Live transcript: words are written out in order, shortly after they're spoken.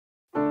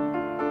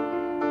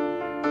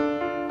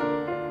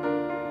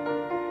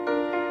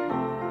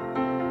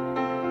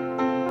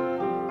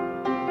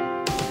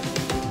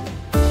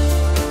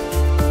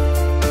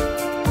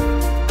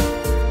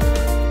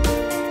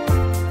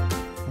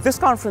This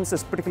conference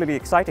is particularly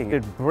exciting.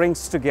 It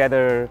brings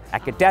together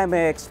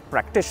academics,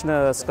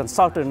 practitioners,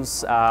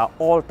 consultants,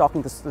 all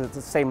talking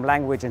the same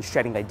language and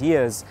sharing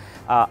ideas,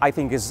 I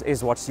think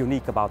is what's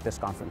unique about this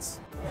conference.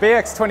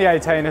 BX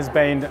 2018 has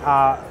been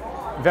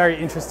very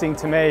interesting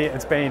to me.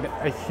 It's been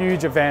a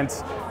huge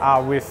event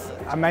with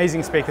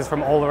amazing speakers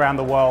from all around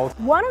the world.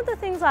 One of the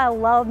things I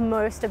love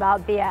most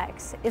about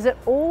BX is it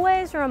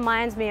always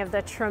reminds me of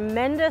the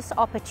tremendous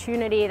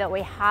opportunity that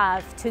we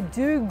have to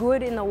do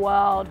good in the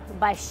world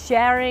by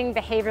sharing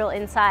behavioural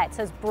insights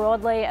as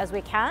broadly as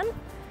we can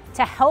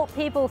to help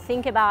people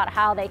think about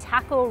how they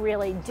tackle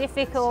really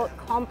difficult,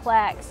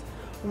 complex,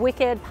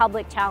 wicked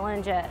public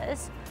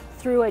challenges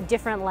through a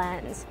different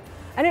lens.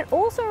 And it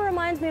also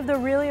reminds me of the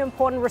really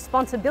important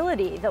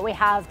responsibility that we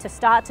have to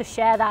start to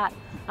share that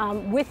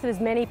with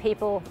as many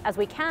people as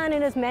we can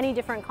in as many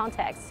different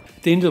contexts.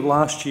 At the end of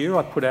last year,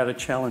 I put out a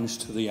challenge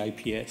to the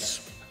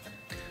APS.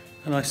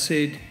 And I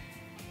said,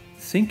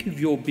 think of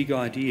your big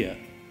idea,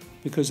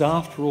 because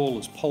after all,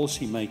 as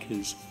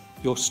policymakers,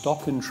 your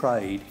stock and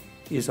trade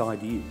is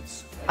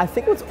ideas. I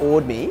think what's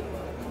awed me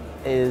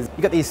is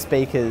you've got these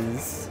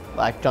speakers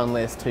like John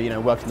List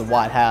who worked in the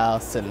White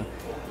House and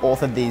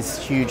authored these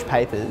huge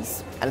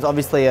papers, and it's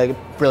obviously a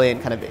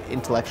brilliant kind of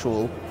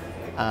intellectual,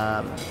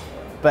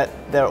 but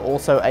they're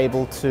also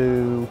able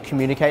to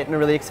communicate in a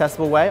really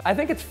accessible way. I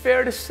think it's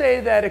fair to say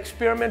that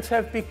experiments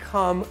have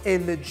become a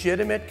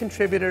legitimate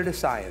contributor to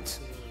science.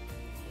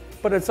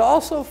 But it's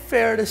also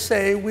fair to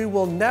say we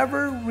will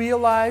never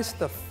realize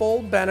the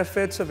full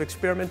benefits of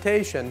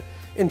experimentation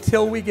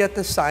until we get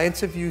the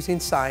science of using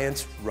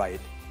science right.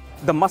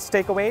 The must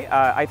takeaway,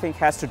 I think,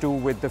 has to do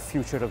with the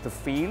future of the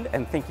field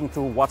and thinking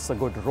through what's a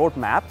good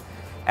roadmap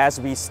as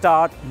we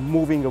start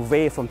moving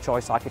away from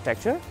choice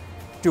architecture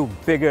to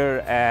bigger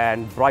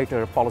and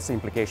brighter policy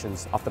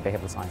implications of the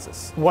behavioral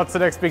sciences. What's the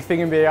next big thing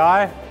in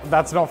BI?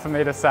 That's not for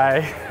me to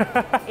say.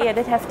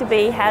 It'd have to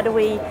be, how do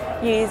we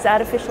use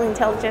artificial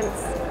intelligence?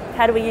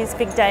 How do we use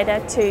big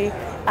data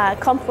to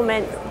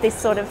complement this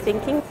sort of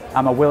thinking?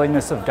 A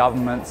willingness of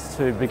governments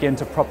to begin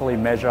to properly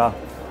measure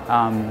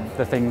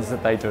the things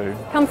that they do.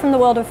 Come from the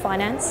world of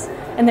finance,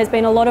 and there's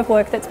been a lot of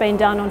work that's been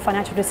done on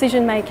financial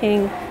decision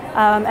making,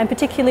 and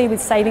particularly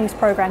with savings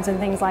programs and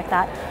things like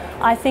that.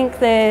 I think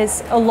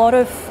there's a lot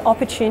of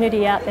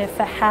opportunity out there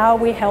for how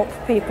we help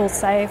people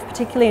save,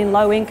 particularly in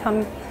low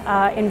income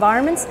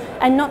environments,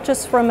 and not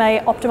just from a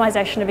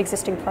optimization of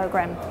existing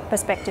program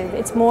perspective.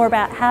 It's more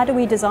about how do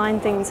we design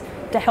things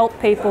to help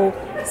people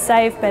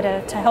save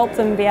better, to help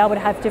them be able to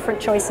have different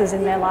choices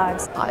in their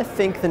lives. I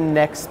think the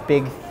next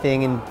big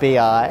thing in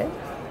BI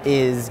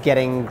is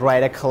getting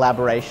greater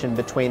collaboration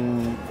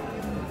between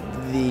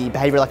the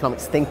behavioural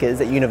economics thinkers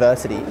at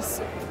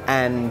universities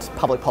and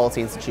public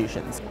policy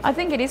institutions. I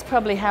think it is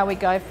probably how we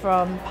go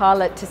from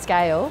pilot to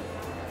scale,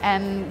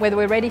 and whether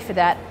we're ready for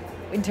that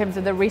in terms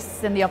of the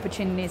risks and the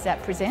opportunities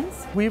that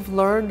presents. We've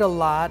learned a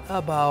lot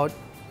about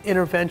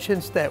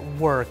interventions that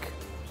work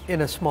in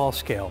a small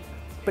scale.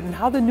 But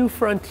now the new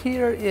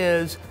frontier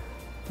is,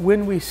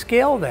 when we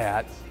scale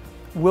that,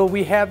 will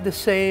we have the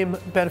same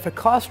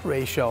benefit-cost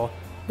ratio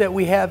that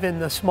we have in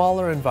the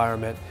smaller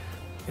environment?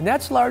 And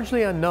that's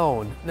largely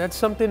unknown. That's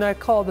something I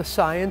call the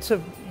science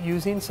of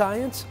using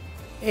science.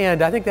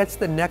 And I think that's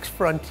the next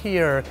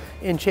frontier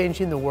in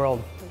changing the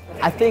world.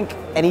 I think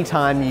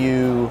anytime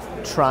you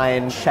try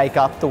and shake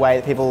up the way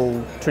that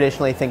people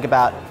traditionally think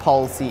about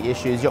policy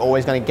issues, you're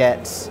always going to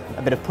get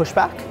a bit of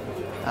pushback.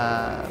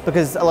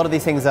 Because a lot of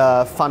these things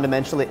are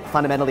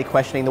fundamentally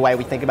questioning the way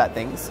we think about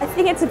things. I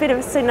think it's a bit of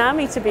a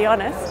tsunami, to be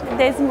honest.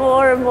 There's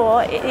more and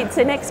more. It's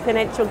an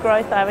exponential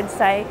growth, I would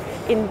say,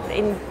 in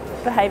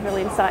behavioural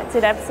insights.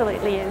 It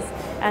absolutely is.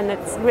 And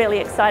it's really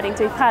exciting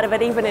to be part of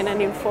it, even in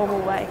an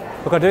informal way.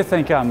 Look, I do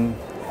think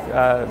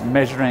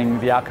measuring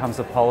the outcomes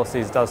of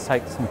policies does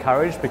take some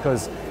courage,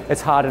 because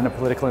it's hard in a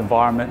political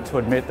environment to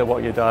admit that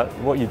what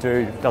you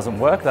do doesn't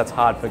work. That's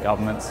hard for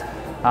governments.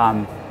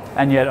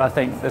 And yet I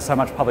think there's so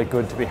much public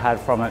good to be had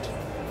from it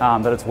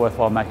that it's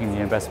worthwhile making the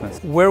investments.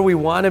 Where we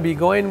want to be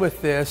going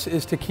with this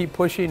is to keep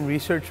pushing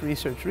research,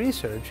 research,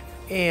 research.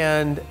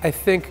 And I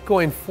think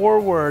going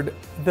forward,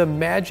 the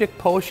magic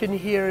potion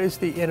here is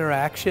the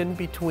interaction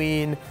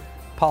between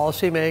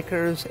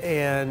policymakers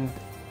and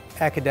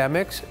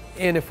academics.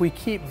 And if we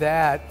keep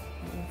that,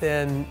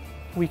 then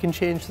we can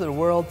change the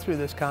world through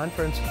this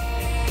conference.